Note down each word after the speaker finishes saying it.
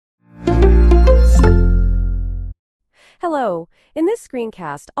Hello, in this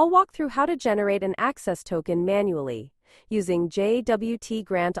screencast, I'll walk through how to generate an access token manually using JWT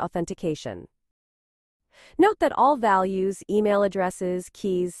Grant authentication. Note that all values, email addresses,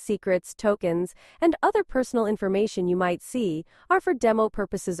 keys, secrets, tokens, and other personal information you might see are for demo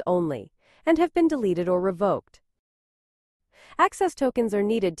purposes only and have been deleted or revoked. Access tokens are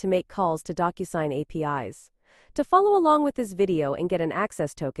needed to make calls to Docusign APIs. To follow along with this video and get an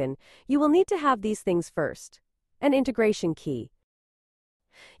access token, you will need to have these things first. An integration key.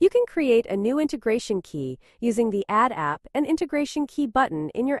 You can create a new integration key using the Add App and Integration Key button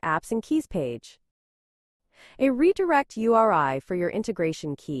in your Apps and Keys page. A redirect URI for your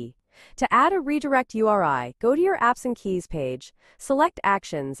integration key. To add a redirect URI, go to your Apps and Keys page, select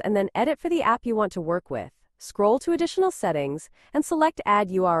Actions, and then edit for the app you want to work with. Scroll to Additional Settings and select Add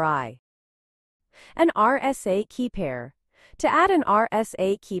URI. An RSA key pair. To add an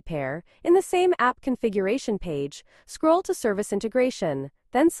RSA key pair, in the same app configuration page, scroll to Service Integration,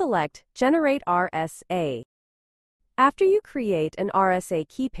 then select Generate RSA. After you create an RSA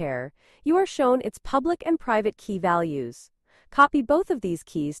key pair, you are shown its public and private key values. Copy both of these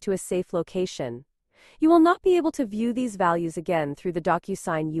keys to a safe location. You will not be able to view these values again through the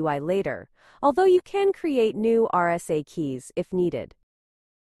Docusign UI later, although you can create new RSA keys if needed.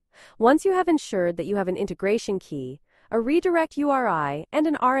 Once you have ensured that you have an integration key, a redirect URI, and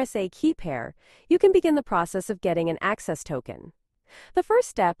an RSA key pair, you can begin the process of getting an access token. The first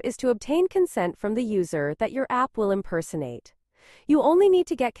step is to obtain consent from the user that your app will impersonate. You only need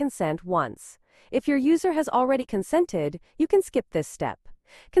to get consent once. If your user has already consented, you can skip this step.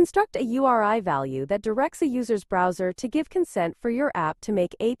 Construct a URI value that directs a user's browser to give consent for your app to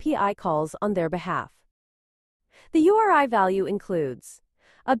make API calls on their behalf. The URI value includes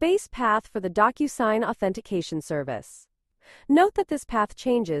a base path for the Docusign authentication service. Note that this path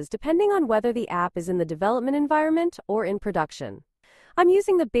changes depending on whether the app is in the development environment or in production. I'm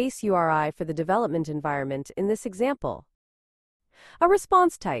using the base URI for the development environment in this example. A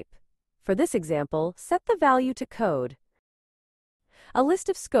response type. For this example, set the value to code. A list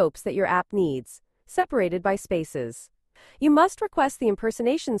of scopes that your app needs, separated by spaces. You must request the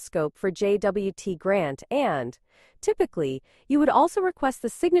impersonation scope for JWT Grant and, typically, you would also request the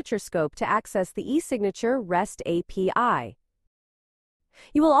signature scope to access the eSignature REST API.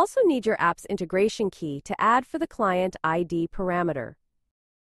 You will also need your app's integration key to add for the client ID parameter.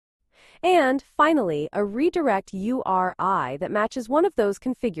 And, finally, a redirect URI that matches one of those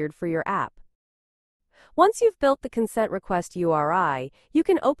configured for your app. Once you've built the consent request URI, you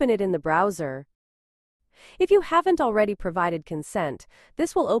can open it in the browser. If you haven't already provided consent,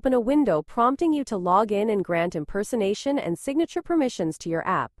 this will open a window prompting you to log in and grant impersonation and signature permissions to your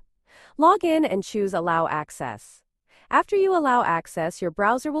app. Log in and choose Allow Access. After you allow access, your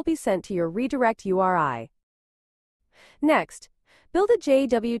browser will be sent to your redirect URI. Next, build a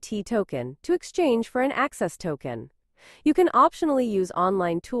JWT token to exchange for an access token. You can optionally use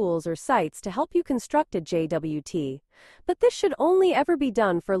online tools or sites to help you construct a JWT, but this should only ever be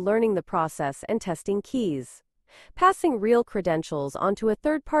done for learning the process and testing keys. Passing real credentials onto a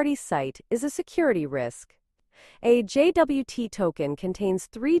third-party site is a security risk. A JWT token contains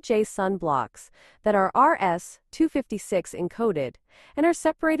 3 JSON blocks that are RS-256 encoded and are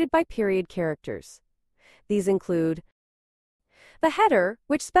separated by period characters. These include the header,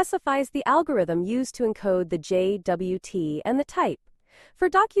 which specifies the algorithm used to encode the JWT, and the type. For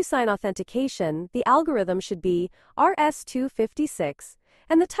Docusign authentication, the algorithm should be RS-256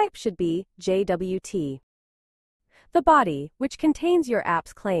 and the type should be JWT. The body, which contains your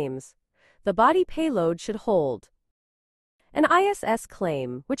app's claims. The body payload should hold an ISS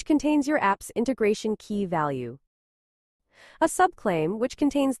claim, which contains your app's integration key value. A subclaim, which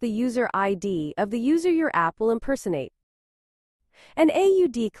contains the user ID of the user your app will impersonate. An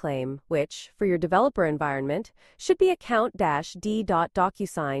AUD claim, which, for your developer environment, should be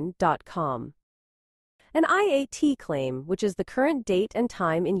account-d.docusign.com. An IAT claim, which is the current date and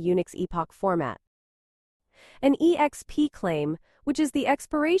time in Unix epoch format. An EXP claim, which is the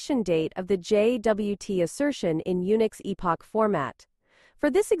expiration date of the JWT assertion in Unix epoch format. For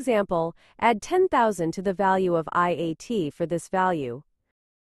this example, add 10,000 to the value of IAT for this value.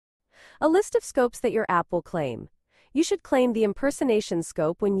 A list of scopes that your app will claim. You should claim the impersonation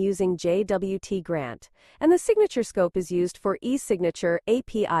scope when using JWT Grant, and the signature scope is used for eSignature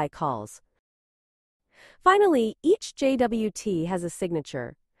API calls. Finally, each JWT has a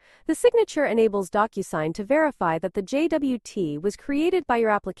signature. The signature enables Docusign to verify that the JWT was created by your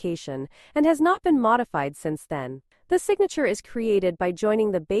application and has not been modified since then. The signature is created by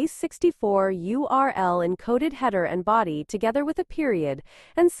joining the base64 URL encoded header and body together with a period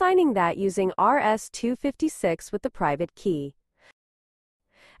and signing that using RS-256 with the private key.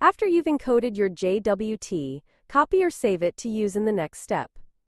 After you've encoded your JWT, copy or save it to use in the next step.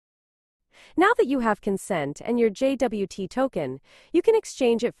 Now that you have consent and your JWT token, you can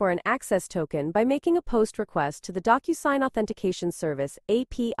exchange it for an access token by making a POST request to the Docusign Authentication Service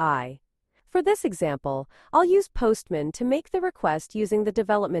API. For this example, I'll use Postman to make the request using the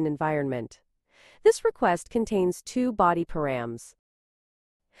development environment. This request contains two body params.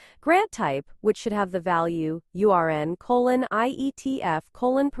 Grant type, which should have the value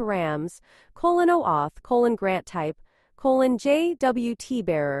URN:IETF::params::OAuth::grant type::JWT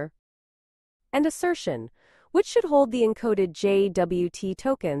bearer, and assertion, which should hold the encoded JWT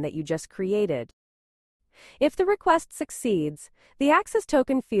token that you just created. If the request succeeds, the access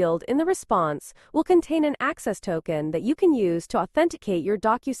token field in the response will contain an access token that you can use to authenticate your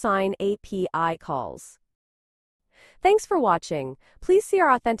Docusign API calls. Thanks for watching. Please see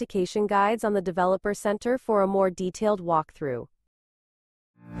our authentication guides on the Developer Center for a more detailed walkthrough.